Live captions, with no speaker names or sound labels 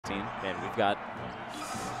16. Man, we've got...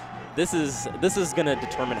 This is going to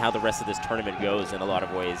determine how the rest of this tournament goes in a lot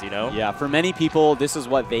of ways, you know? Yeah, for many people, this is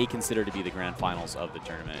what they consider to be the grand finals of the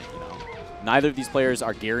tournament, you know. Neither of these players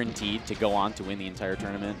are guaranteed to go on to win the entire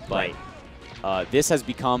tournament, but this has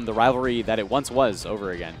become the rivalry that it once was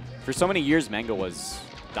over again. For so many years, Mango was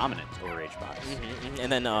dominant over HBox. And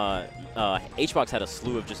then HBox had a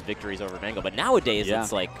slew of just victories over Mango, but nowadays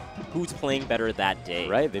it's like, who's playing better that day?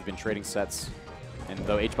 Right, they've been trading sets, and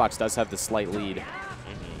though HBox does have the slight lead.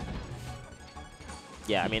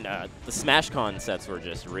 Yeah, I mean, the SmashCon sets were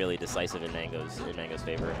just really decisive in Mango's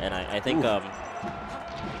favor, and I think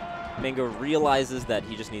Mango realizes that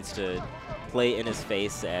he just needs to play in his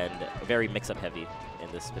face and very mix-up heavy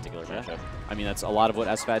in this particular matchup. I mean, that's a lot of what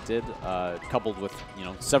SFAT did, coupled with, you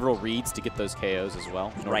know, several reads to get those KOs as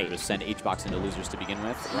well, in order to send HBox into losers to begin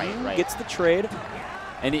with. Right. Gets the trade.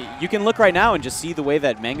 And you can look right now and just see the way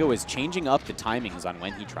that Mango is changing up the timings on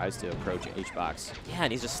when he tries to approach HBox. Yeah,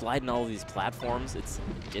 and he's just sliding all of these platforms. It's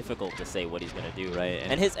difficult to say what he's going to do. Right.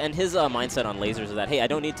 And his mindset on lasers is that, hey, I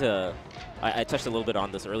don't need to... I touched a little bit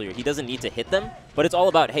on this earlier. He doesn't need to hit them, but it's all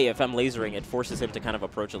about, hey, if I'm lasering, it forces him to kind of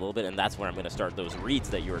approach a little bit, and that's where I'm going to start those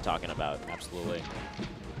reads that you were talking about. Absolutely.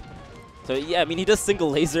 So, yeah, I mean, he does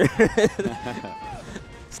single laser.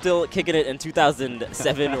 Still kicking it in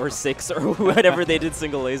 2007 or 6 or whatever they did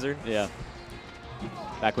single laser. Yeah.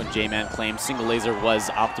 Back when J-Man claimed single laser was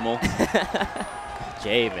optimal.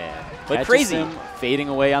 J-Man. But Catches crazy. him fading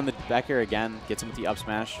away on the back air again. Gets him with the up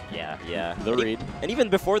smash. Yeah. The read. And even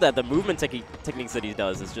before that, the movement techniques that he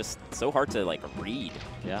does is just so hard to, like, read.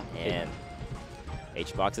 Yeah. And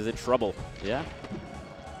HBox is in trouble. Yeah.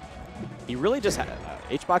 He really just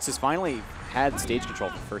HBox has finally had stage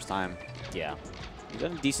control for the first time. Yeah. He's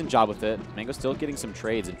done a decent job with it. Mango's still getting some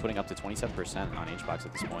trades and putting up to 27% on HBox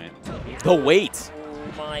at this point. The weight!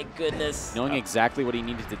 Oh my goodness. Knowing exactly what he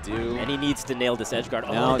needed to do. And he needs to nail this edge guard.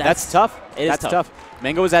 No, that's tough. That's tough.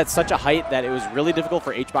 Mango was at such a height that it was really difficult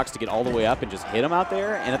for HBox to get all the way up and just hit him out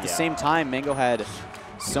there. And at the same time, Mango had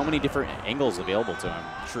so many different angles available to him.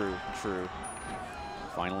 True.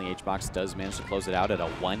 Finally, HBox does manage to close it out at a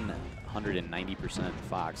 190%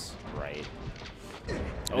 Fox. Right.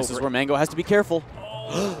 This is where Mango has to be careful.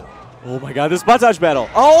 Oh my god, this spot dodge battle.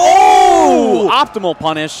 Oh! Optimal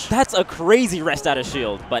punish. That's a crazy rest out of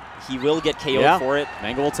shield, but he will get KO'd for it.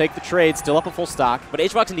 Mango will take the trade, still up a full stock. But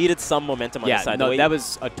HBox needed some momentum on the side. No, that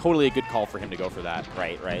was totally a good call for him to go for that.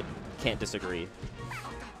 Right. Can't disagree.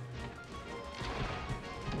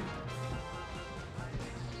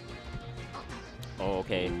 Oh,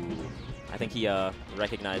 okay. Ooh. I think he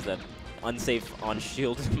recognized that unsafe on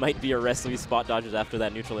shield might be a rest, so he spot dodges after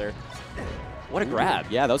that neutral air. What a grab.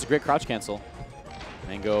 Yeah, that was a great crouch cancel.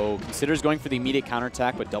 Mango considers going for the immediate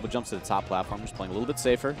counterattack, but double jumps to the top platform, just playing a little bit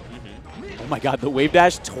safer. Oh my god, the wave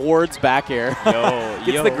dash towards back air.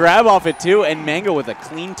 Gets the grab off it too, and Mango with a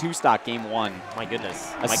clean 2-stock game 1. My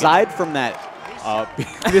goodness. Aside from that,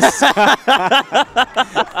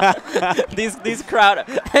 these crowd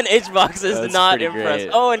and HBox is not impressed. Great.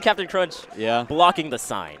 Oh, and Captain Crunch blocking the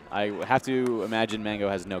sign. I have to imagine Mango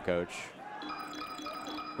has no coach.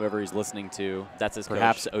 Whoever he's listening to, that's his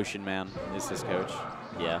perhaps coach. Ocean Man is his coach.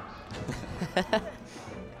 Yeah.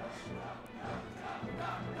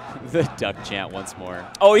 The duck chant once more.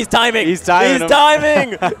 Oh, he's timing. He's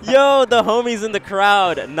timing. Yo, the homies in the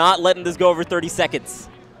crowd not letting this go over 30 seconds.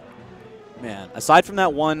 Man, aside from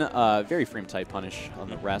that one very frame-tight punish on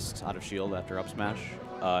the rest out of shield after up smash,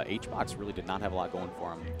 HBox really did not have a lot going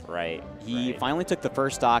for him. Right. He finally took the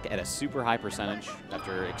first stock at a super high percentage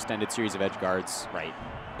after extended series of edge guards. Right.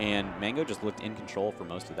 And Mango just looked in control for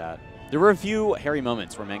most of that. There were a few hairy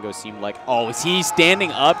moments where Mango seemed like, oh, is he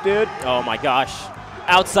standing up, dude? Oh my gosh.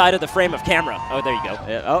 Outside of the frame of camera. Oh, there you go.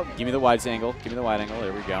 Oh, give me the wide angle. Give me the wide angle.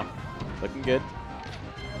 There we go. Looking good.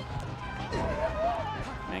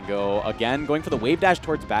 Mango, again, going for the wave dash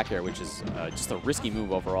towards back air, which is just a risky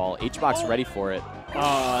move overall. HBox ready for it.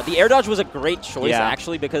 The air dodge was a great choice,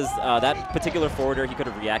 actually, because that particular forwarder, he could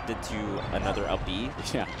have reacted to another up B.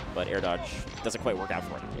 Yeah. But air dodge doesn't quite work out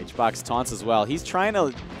for him. HBox taunts as well. He's trying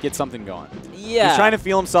to get something going. Yeah. He's trying to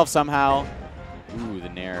feel himself somehow. Ooh, the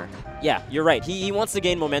nair. Yeah, you're right. He wants to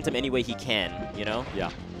gain momentum any way he can, you know?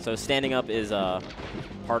 Yeah. So standing up is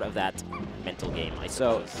part of that mental game, I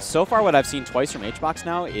suppose. So far what I've seen twice from HBox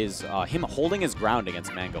now is him holding his ground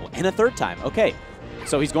against Mango. And a third time. Okay.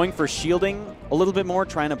 So he's going for shielding a little bit more,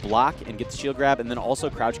 trying to block and get the shield grab, and then also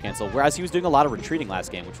crouch cancel, whereas he was doing a lot of retreating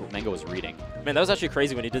last game, which Mango was reading. Man, that was actually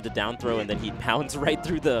crazy when he did the down throw, and then he pounds right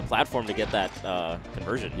through the platform to get that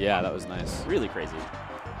conversion. Yeah, that was nice. Really crazy.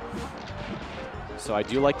 So I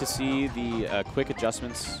do like to see the quick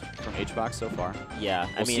adjustments from HBox so far. Yeah,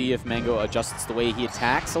 We'll see if Mango adjusts the way he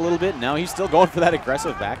attacks a little bit. No, he's still going for that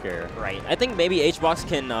aggressive back air. Right. I think maybe HBox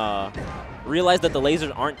can realize that the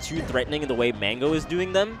lasers aren't too threatening in the way Mango is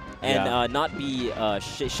doing them, and not be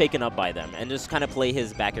shaken up by them, and just kind of play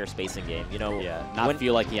his back air spacing game. You know, not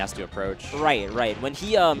feel like he has to approach. Right. When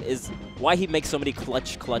he why he makes so many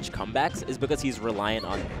clutch comebacks is because he's reliant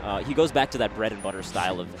on he goes back to that bread and butter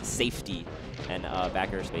style of safety and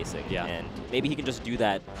back air spacing. Yeah. And maybe he can just do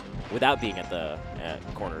that without being at the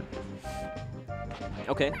corner.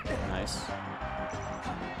 Okay. Nice.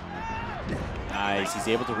 Nice. He's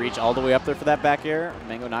able to reach all the way up there for that back air.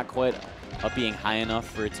 Mango not quite up being high enough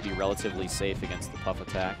for it to be relatively safe against the Puff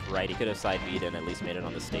attack. Right. He could have side beat and at least made it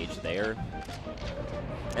on the stage there.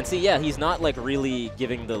 And see, yeah, he's not like really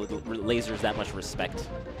giving the lasers that much respect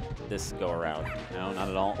this go around. No, not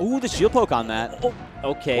at all. Ooh, the shield poke on that. Oh,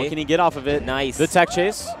 okay. What can he get off of it? Nice. The tech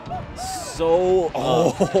chase. So,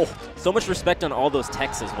 so much respect on all those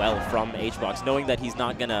techs as well from HBox, knowing that he's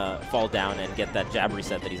not going to fall down and get that jab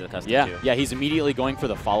reset that he's accustomed to. Yeah, he's immediately going for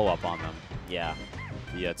the follow-up on them. Yeah.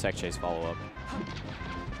 The tech chase follow-up.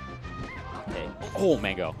 Okay. Oh,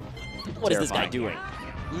 Mango. What is this guy doing?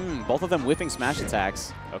 Both of them whiffing smash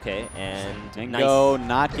attacks. Okay, and Mango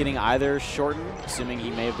not getting either shortened, assuming he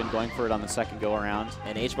may have been going for it on the second go around.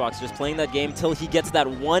 And HBox just playing that game till he gets that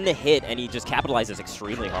one hit, and he just capitalizes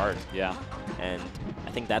extremely hard. Yeah. And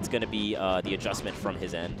I think that's going to be the adjustment from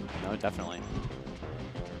his end. No, definitely.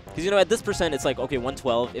 Because, you know, at this percent, it's like, okay,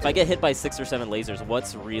 112. If I get hit by 6 or 7 lasers,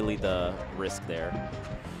 what's really the risk there?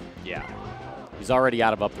 Yeah. He's already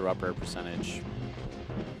out of up through up air percentage.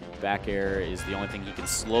 Back air is the only thing he can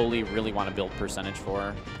slowly really want to build percentage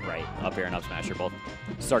for. Right. Up air and up smash are both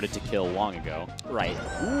started to kill long ago. Right.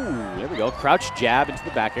 Ooh, there we go. Crouch jab into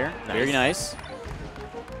the back air. Nice. Very nice.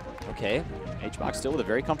 Okay. HBox still with a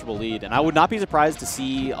very comfortable lead. And I would not be surprised to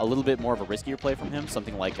see a little bit more of a riskier play from him.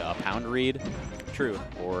 Something like a pound read. True.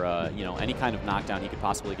 Or, you know, any kind of knockdown he could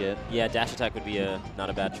possibly get. Yeah, dash attack would be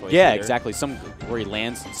not a bad choice. Yeah, either. exactly. Some where he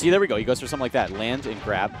lands. See, there we go. He goes for something like that. Land and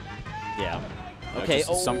grab. Yeah. Okay,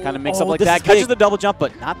 some kind of mix-up like that. Catches the double jump,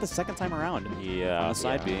 but not the second time around. Yeah. On the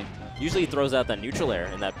side B. Usually he throws out that neutral air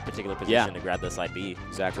in that particular position to grab the side B.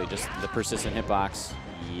 Exactly, just the persistent hitbox.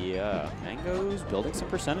 Yeah. Mango's building some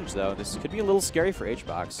percentage, though. This could be a little scary for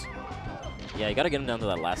HBox. Yeah, you got to get him down to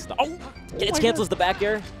that last stop. Oh! It cancels the back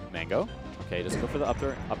air. Mango. Okay, doesn't go for the up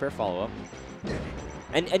air follow-up.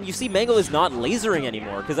 And you see Mango is not lasering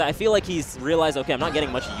anymore, because I feel like he's realized, okay, I'm not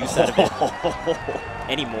getting much use out of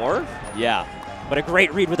it anymore. Yeah. But a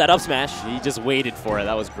great read with that up smash. He just waited for it.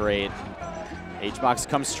 That was great. HBox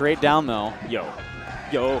comes straight down, though. Yo.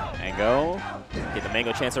 Mango. Get the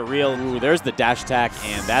Mango chance are real. Ooh, there's the dash attack,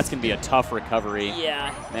 and that's going to be a tough recovery.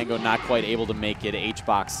 Yeah. Mango not quite able to make it.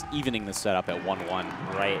 HBox evening the setup at 1-1.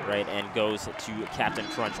 Right. And goes to Captain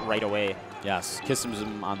Crunch right away. Yes. Kisses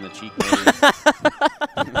him on the cheek,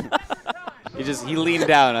 maybe. He leaned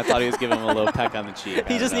down. I thought he was giving him a little peck on the cheek.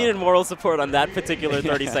 He just needed moral support on that particular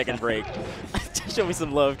 30-second break. Show me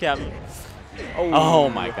some love, Captain. Oh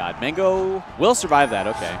my God. Mango will survive that.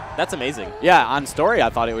 Okay. That's amazing. Yeah, on story, I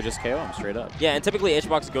thought it would just KO him straight up. Yeah, and typically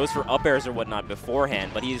HBox goes for up airs or whatnot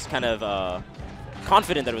beforehand, but he's kind of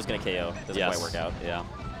confident that it was going to KO. Doesn't quite work out. Yeah.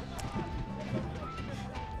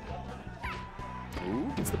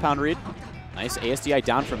 Ooh, gets the pound read. Nice ASDI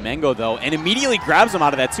down from Mango, though, and immediately grabs him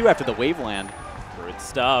out of that, too, after the wave land. Good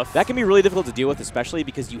stuff. That can be really difficult to deal with, especially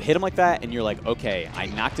because you hit him like that, and you're like, okay, I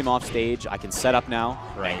knocked him off stage. I can set up now.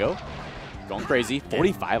 Right. Mango going crazy.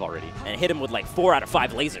 45 already. And hit him with like 4 out of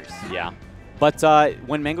 5 lasers. Yeah. But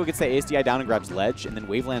when Mango gets that ASDI down and grabs ledge, and then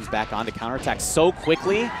wave lands back on to counterattack so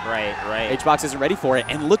quickly, right. HBox isn't ready for it.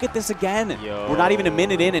 And look at this again. Yo. We're not even a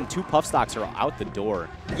minute in, and 2 puff stocks are out the door.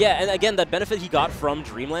 Yeah, and again, that benefit he got from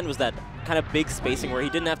Dreamland was that kind of big spacing where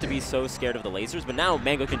he didn't have to be so scared of the lasers, but now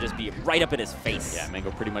Mango can just be right up in his face. Yeah,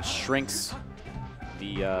 Mango pretty much shrinks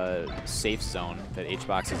the safe zone that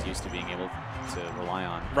HBox is used to being able to rely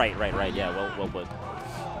on. Right. Yeah, well put.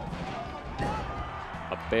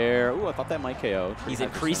 Up there. Ooh, I thought that might KO. He's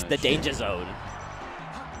increased the danger zone.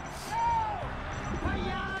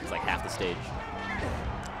 It's like half the stage.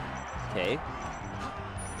 Okay.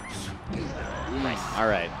 Nice. All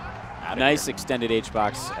right. Nice extended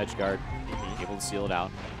HBox edge guard. Able to seal it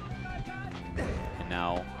out. And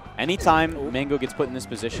now, anytime Mango gets put in this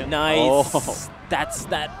position. Nice. Oh. That's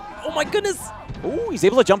that. Oh my goodness. Ooh, he's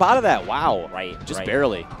able to jump out of that. Wow. Right. Just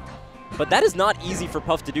barely. But that is not easy for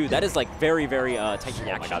Puff to do. That is like very, very tight reactions.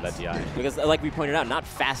 Oh my God, that DI. Because like we pointed out, not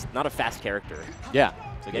a fast character. Yeah.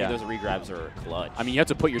 So getting those regrabs are clutch. I mean, you have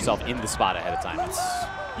to put yourself in the spot ahead of time.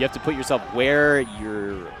 You have to put yourself where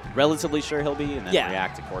you're relatively sure he'll be and then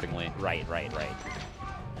react accordingly. Right.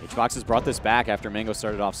 HBox has brought this back after Mango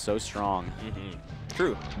started off so strong.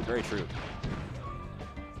 True. Very true.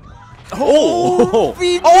 Oh! Oh,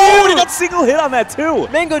 he got single hit on that too!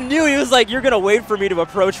 Mango knew. He was like, you're going to wait for me to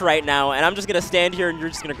approach right now, and I'm just going to stand here, and you're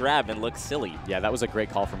just going to grab and look silly. Yeah, that was a great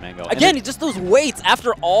call from Mango. Again, just those weights.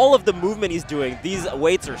 After all of the movement he's doing, these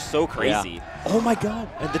weights are so crazy. Yeah. Oh my god.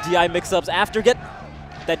 And the DI mix-ups after get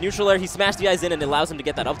that neutral air. He smashed DIs in and allows him to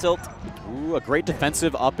get that up tilt. Ooh, a great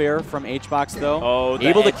defensive up air from HBox though. Oh,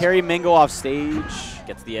 able to carry Mango off stage.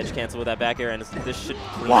 Gets the edge cancel with that back air, and this should...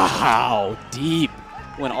 Wow, deep.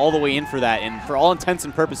 Went all the way in for that, and for all intents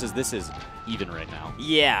and purposes, this is even right now.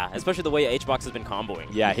 Yeah, especially the way HBox has been comboing.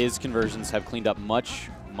 Yeah, his conversions have cleaned up much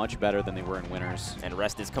better than they were in winners. And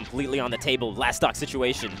rest is completely on the table. Last stock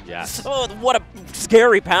situation. Yes. Oh, what a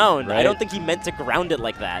scary pound. Right. I don't think he meant to ground it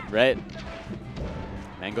like that. Right.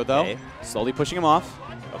 Mango, though, slowly pushing him off.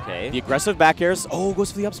 Okay. The aggressive back airs. Oh,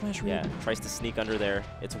 goes for the up smash. Yeah, tries to sneak under there.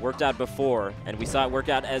 It's worked out before, and we saw it work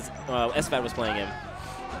out as SFAT was playing him.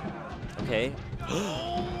 Okay.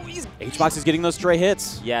 HBox is getting those stray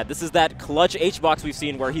hits. Yeah, this is that clutch HBox we've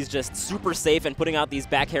seen where he's just super safe and putting out these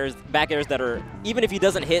back airs that are, even if he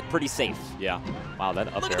doesn't hit, pretty safe. Yeah. Wow, that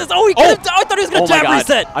up Look air. at this. Oh, I thought he was going to jab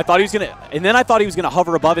reset. I thought he was going to, and then I thought he was going to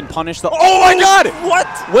hover above and punish the, oh my god! What?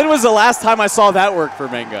 When was the last time I saw that work for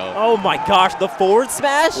Mango? Oh my gosh, the forward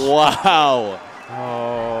smash? Wow.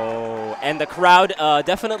 Oh, and the crowd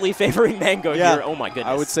definitely favoring Mango here. Oh my goodness.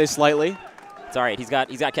 I would say slightly. It's all right. He's got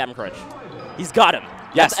Captain Crunch. He's got him.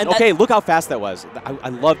 Yes. Okay, look how fast that was. I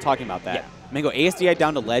love talking about that. Yeah. Mango ASDI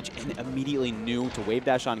down to ledge and immediately knew to wave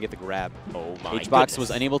dash on and get the grab. Oh my HBox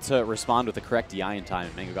was unable to respond with the correct DI in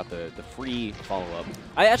time. Mango got the free follow-up.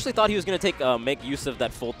 I actually thought he was going to make use of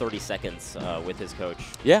that full 30 seconds with his coach.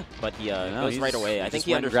 Yeah. But he goes right away. I think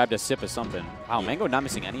he grabbed a sip of something. Wow, Mango not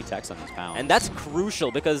missing any techs on these pounds. And that's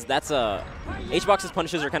crucial because that's HBox's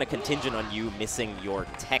punishes are kind of contingent on you missing your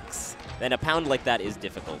techs. And a pound like that is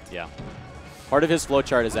difficult. Yeah. Part of his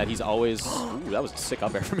flowchart is that he's always... Ooh, that was a sick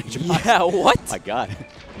up air from HBox. Yeah, what? Oh my god.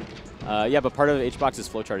 Yeah, but part of HBox's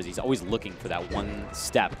flowchart is he's always looking for that one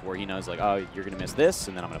step where he knows, like, oh, you're going to miss this,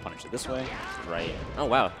 and then I'm going to punish it this way. Right. Oh,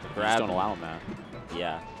 wow. Grab. Just don't allow him that.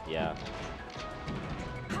 Yeah.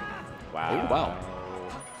 Wow. Ooh, wow.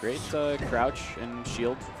 Great crouch and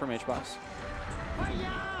shield from HBox.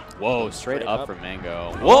 Whoa, straight up from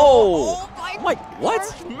Mango. Whoa! Oh my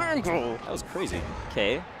what? Mango! That was crazy.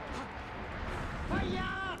 Okay.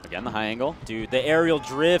 Again, the high angle. Dude, the aerial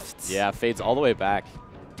drifts. Yeah, fades all the way back.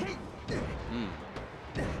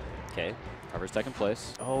 Okay. Covers tech in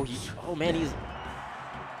place. Oh, man,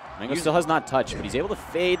 Mango still has not touched, but he's able to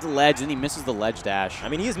fade the ledge, and he misses the ledge dash. I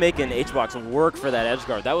mean, he's making HBox work for that edge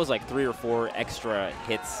guard. That was like 3 or 4 extra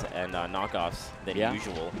hits and knockoffs than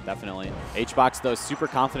usual. Definitely. HBox, though, super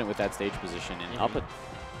confident with that stage position, and up at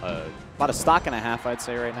about a stock and a half, I'd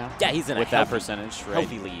say, right now. Yeah, he's in with that percentage.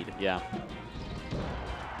 Healthy lead. Yeah.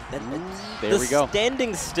 There we go.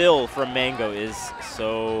 Standing still from Mango is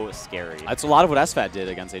so scary. That's a lot of what SFAT did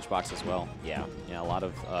against HBox as well. Yeah. Yeah, a lot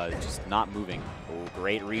of just not moving. Oh,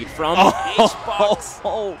 great read from HBox.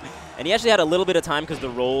 Oh. And he actually had a little bit of time because the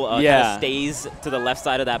roll kind of stays to the left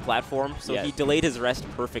side of that platform. So he delayed his rest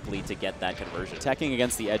perfectly to get that conversion. Teching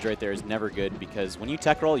against the edge right there is never good because when you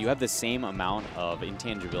tech roll, you have the same amount of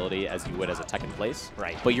intangibility as you would as a tech in place.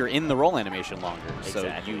 Right. But you're in the roll animation longer.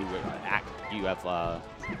 Exactly. So you have...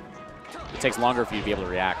 it takes longer for you to be able to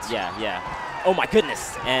react. Yeah. Oh my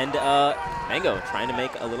goodness. And Mango trying to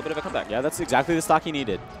make a little bit of a comeback. Yeah, that's exactly the stock he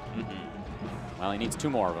needed. Well, he needs 2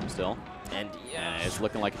 more of them still. And it's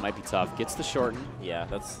looking like it might be tough. Gets the shorten. Yeah,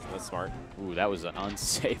 that's smart. Ooh, that was an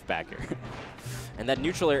unsafe backer. And that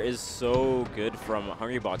neutral air is so good from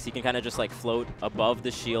Hungrybox. He can kind of just like float above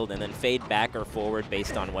the shield and then fade back or forward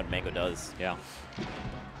based on what Mango does. Yeah.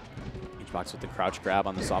 HBox with the crouch grab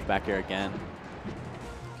on the soft back air again.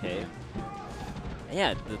 Okay.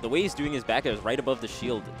 Yeah, the way he's doing his back air is right above the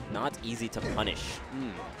shield. Not easy to punish.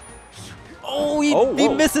 Oh, he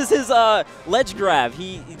misses his ledge grab.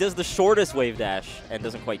 He does the shortest wave dash and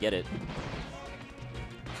doesn't quite get it.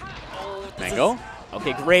 Mango?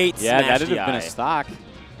 Okay, great. Yeah, smash that'd have been a stock.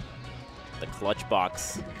 The clutch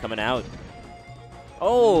box coming out.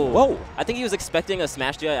 Oh. Whoa. I think he was expecting a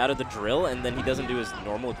smash DI out of the drill, and then he doesn't do his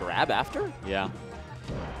normal grab after? Yeah.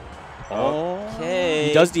 Okay.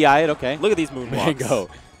 He does DI it, okay. Look at these moonwalks. Mango.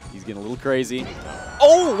 He's getting a little crazy.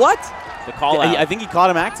 Oh, what? The call out. I think he caught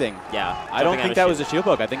him acting. Yeah. I don't think that was a shield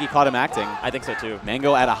poke. I think he caught him acting. I think so, too.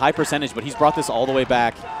 Mango at a high percentage, but he's brought this all the way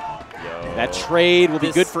back. Yo. That trade will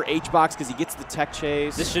be good for HBox because he gets the tech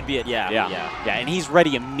chase. This should be it, yeah. Yeah, and he's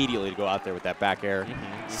ready immediately to go out there with that back air,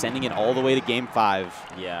 sending it all the way to game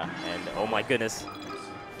 5. Yeah, and oh my goodness.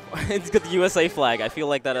 It's got the USA flag. I feel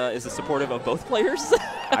like that is supportive of both players.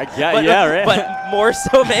 Yeah, right. But more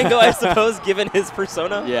so Mango, I suppose, given his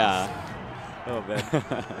persona. Yeah. Oh, man.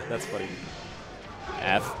 That's funny.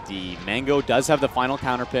 FD. Mango does have the final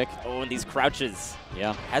counter pick. Oh, and these crouches.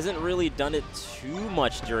 Yeah. Hasn't really done it too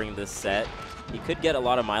much during this set. He could get a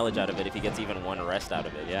lot of mileage out of it if he gets even one rest out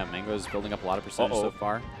of it. Yeah, Mango's building up a lot of percentage so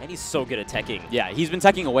far. And he's so good at teching. Yeah, he's been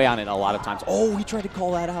teching away on it a lot of times. Oh, he tried to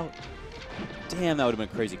call that out. Damn, that would have been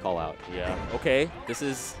a crazy call out. Yeah. Okay, this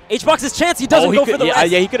is HBox's chance. He doesn't go for the rest.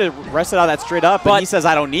 Yeah, he could have rested out that straight up, but he says,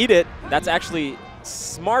 I don't need it. That's actually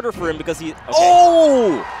smarter for him because he... Okay.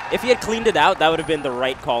 Oh! If he had cleaned it out, that would have been the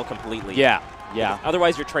right call completely. Yeah.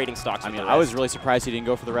 Otherwise, you're trading stocks. I mean, I was really surprised he didn't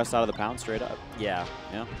go for the rest out of the pound straight up. Yeah.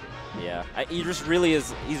 He just really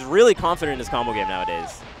is. He's really confident in his combo game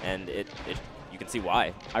nowadays, and you can see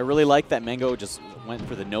why. I really like that Mango just went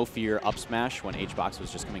for the no fear up smash when HBox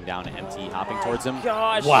was just coming down and empty hopping towards him.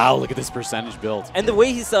 Gosh! Wow, look at this percentage build. And the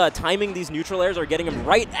way he's timing these neutral airs are getting him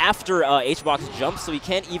right after HBox jumps, so he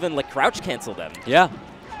can't even like crouch cancel them. Yeah,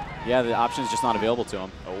 the option's just not available to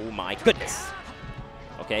him. Oh my goodness.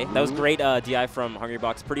 Okay, that was great DI from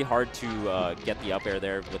Hungrybox. Pretty hard to get the up air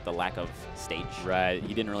there with the lack of stage. Right,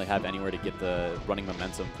 he didn't really have anywhere to get the running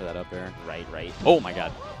momentum for that up air. Right. Oh my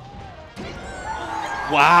god.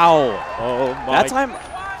 Wow. Oh my. That time,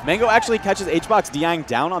 Mango actually catches HBox DIing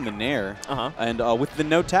down on the nair. And with the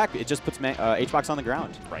no tech, it just puts HBox on the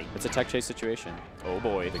ground. Right. It's a tech chase situation. Oh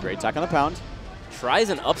boy. The great tech on the pound. Tries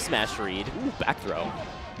an up smash read. Ooh, back throw.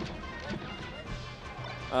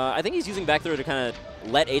 I think he's using back throw to kind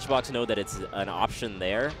of let HBox know that it's an option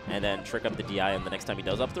there, and then trick up the DI and the next time he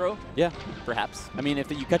does up throw. Yeah, perhaps. I mean, if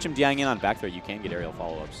you catch him DIing in on back throw, you can get aerial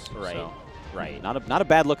follow-ups. Right. So right. Not a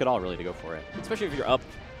bad look at all, really, to go for it. Especially if you're up,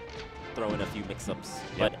 throwing a few mix-ups.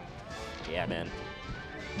 Yep. But yeah, man.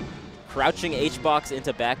 Crouching HBox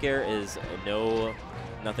into back air is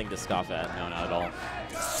nothing to scoff at. No, not at all.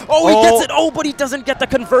 Oh, he gets it! Oh, but he doesn't get the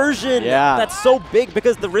conversion! Yeah. That's so big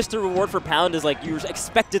because the risk to reward for pound is like you're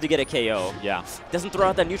expected to get a KO. Yeah. Doesn't throw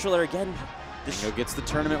out that neutral air again. Mango gets the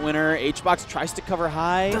tournament winner. HBox tries to cover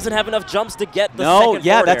high. Doesn't have enough jumps to get the second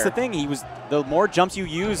yeah, forward that's air. the thing. The more jumps you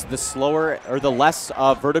use, the slower or the less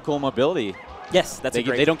vertical mobility. Yes, that's a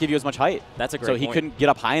great. They don't give you as much height. That's a great So he point. couldn't get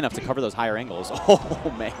up high enough to cover those higher angles.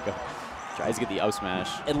 Oh, Mango. Tries to get the up smash.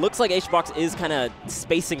 It looks like HBox is kind of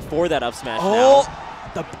spacing for that up smash now.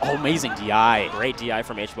 Amazing DI. Great DI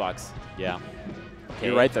from HBox. Yeah. Okay.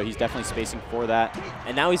 You're right, though. He's definitely spacing for that.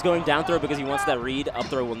 And now he's going down throw because he wants that read. Up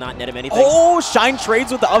throw will not net him anything. Oh, Shine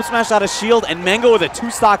trades with the up smash out of shield, and Mango with a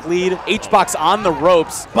 2-stock lead. HBox on the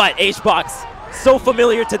ropes. But HBox, so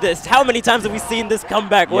familiar to this. How many times have we seen this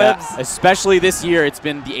comeback, Webs? Especially this year, it's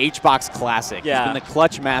been the HBox classic. Yeah. He's been the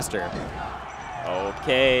clutch master.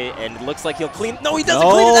 Okay, and it looks like he'll clean. No, he doesn't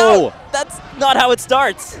clean it out. That's not how it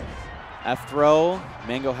starts. F throw.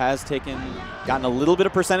 Mango has gotten a little bit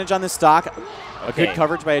of percentage on this stock. Okay. A good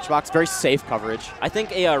coverage by HBox. Very safe coverage. I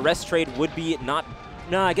think a rest trade would be not.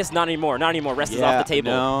 No, I guess not anymore. Not anymore. Rest is off the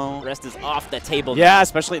table. No. Rest is off the table. Yeah, now.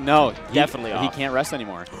 especially no. Definitely off. He can't rest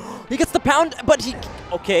anymore. He gets the pound, but he.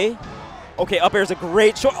 Okay. Okay, up air's a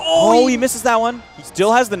great shot. Oh, he misses that one. He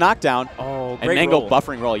still has the knockdown. Oh, great And Mango roll.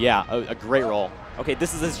 Buffering roll. Yeah, a great roll. Okay,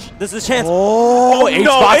 this is his chance. Oh,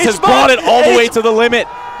 HBox has brought it all the way to the limit.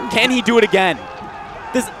 Can he do it again?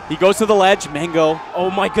 He goes to the ledge. Mango.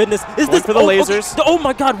 Oh my goodness! Is this for the lasers? Okay. Oh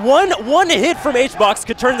my God! One hit from HBox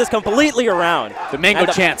could turn this completely around. The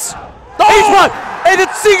Mango chance. HBox and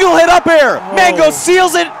it's single hit up air. Mango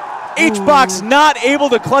seals it. HBox not able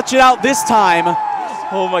to clutch it out this time.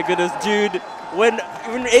 Oh my goodness, dude! When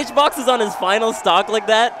HBox is on his final stock like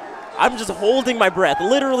that, I'm just holding my breath,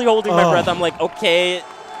 literally holding my breath. I'm like, okay,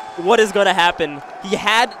 what is going to happen? He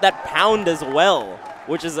had that pound as well,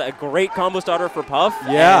 which is a great combo starter for Puff.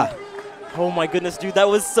 Yeah. And, oh my goodness, dude, that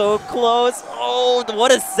was so close. Oh,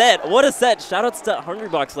 what a set. What a set. Shoutouts to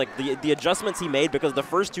Hungrybox, like the adjustments he made because the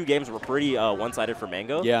first 2 games were pretty one-sided for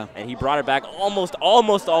Mango. Yeah. And he brought it back almost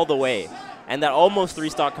all the way. And that almost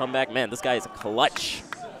 3-stock comeback, man, this guy is clutch.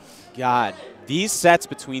 God, these sets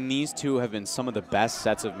between these two have been some of the best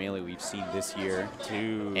sets of Melee we've seen this year.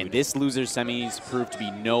 Dude. And this loser's semis proved to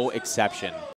be no exception.